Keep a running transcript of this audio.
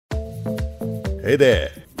Hey there,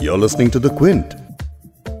 you're listening to The Quint.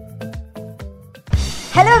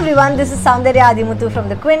 Hello everyone, this is Soundarya Adimuthu from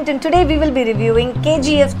The Quint and today we will be reviewing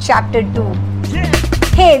KGF Chapter 2.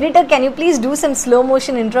 Hey editor, can you please do some slow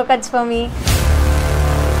motion intro cuts for me?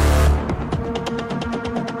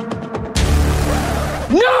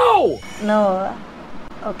 No?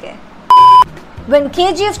 Okay. When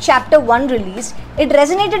KGF Chapter 1 released, it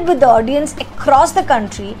resonated with the audience across the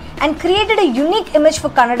country and created a unique image for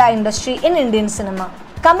Kannada industry in Indian cinema.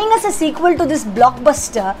 Coming as a sequel to this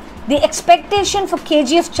blockbuster, the expectation for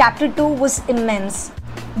KGF Chapter 2 was immense.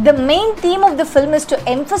 The main theme of the film is to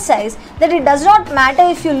emphasize that it does not matter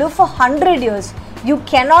if you live for 100 years, you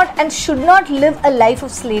cannot and should not live a life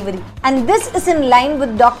of slavery. And this is in line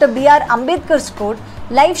with Dr. B.R. Ambedkar's quote,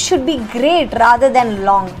 "Life should be great rather than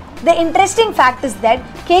long." The interesting fact is that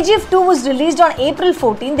KGF 2 was released on April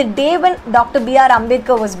 14, the day when Dr. B.R.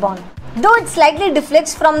 Ambedkar was born. Though it slightly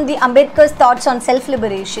deflects from the Ambedkar's thoughts on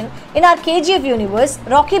self-liberation, in our KGF universe,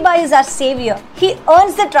 Rocky Bhai is our savior. He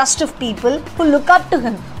earns the trust of people who look up to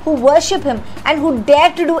him, who worship him, and who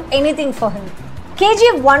dare to do anything for him.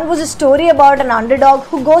 KGF 1 was a story about an underdog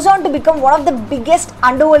who goes on to become one of the biggest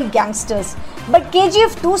underworld gangsters. But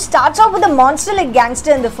KGF 2 starts off with a monster-like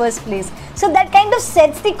gangster in the first place. So that kind of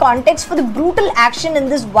sets the context for the brutal action in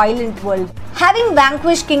this violent world. Having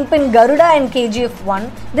vanquished Kingpin Garuda in KGF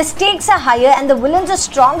 1, the stakes are higher and the villains are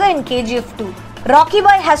stronger in KGF 2. Rocky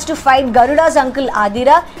Bhai has to fight Garuda's uncle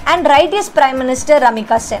Adira and righteous Prime Minister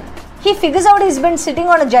Ramika Sen. He figures out he's been sitting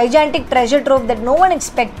on a gigantic treasure trove that no one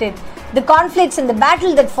expected. The conflicts and the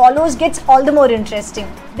battle that follows gets all the more interesting.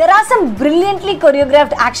 There are some brilliantly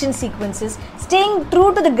choreographed action sequences, staying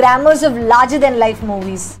true to the grammars of larger-than-life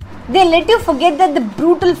movies. They let you forget that the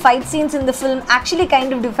brutal fight scenes in the film actually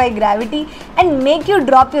kind of defy gravity and make you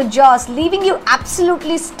drop your jaws, leaving you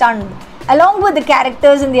absolutely stunned, along with the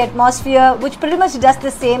characters and the atmosphere, which pretty much does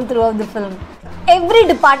the same throughout the film. Every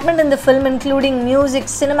department in the film, including music,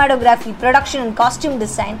 cinematography, production and costume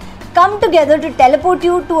design, come together to teleport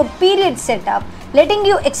you to a period setup, letting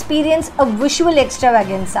you experience a visual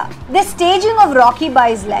extravaganza. The staging of Rocky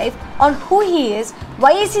Bhai's life, on who he is,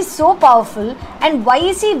 why is he so powerful, and why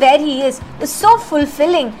is he where he is so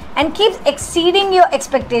fulfilling and keeps exceeding your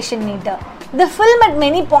expectation meter. The film at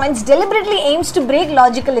many points deliberately aims to break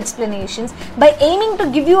logical explanations by aiming to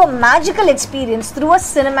give you a magical experience through a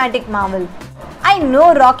cinematic marvel. I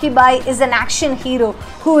know Rocky Bhai is an action hero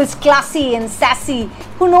who is classy and sassy,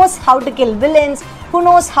 who knows how to kill villains, who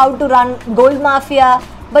knows how to run gold mafia,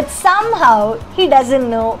 but somehow he doesn't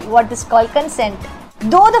know what is called consent.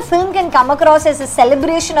 Though the film can come across as a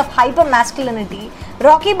celebration of hyper-masculinity,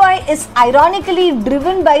 Rocky Bhai is ironically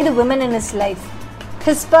driven by the women in his life.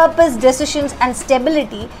 His purpose, decisions and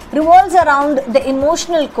stability revolves around the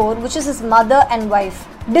emotional core, which is his mother and wife.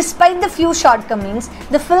 Despite the few shortcomings,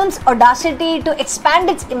 the film's audacity to expand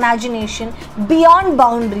its imagination beyond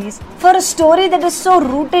boundaries for a story that is so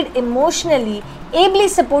rooted emotionally, ably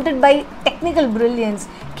supported by technical brilliance,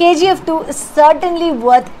 KGF 2 is certainly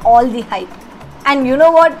worth all the hype. And you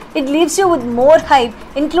know what? It leaves you with more hype,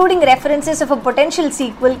 including references of a potential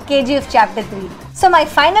sequel, KGF Chapter 3. So my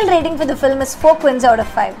final rating for the film is 4 quints out of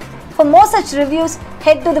 5. For more such reviews,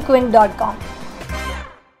 head to thequint.com.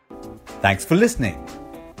 Thanks for listening.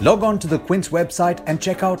 Log on to the Quint's website and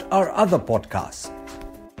check out our other podcasts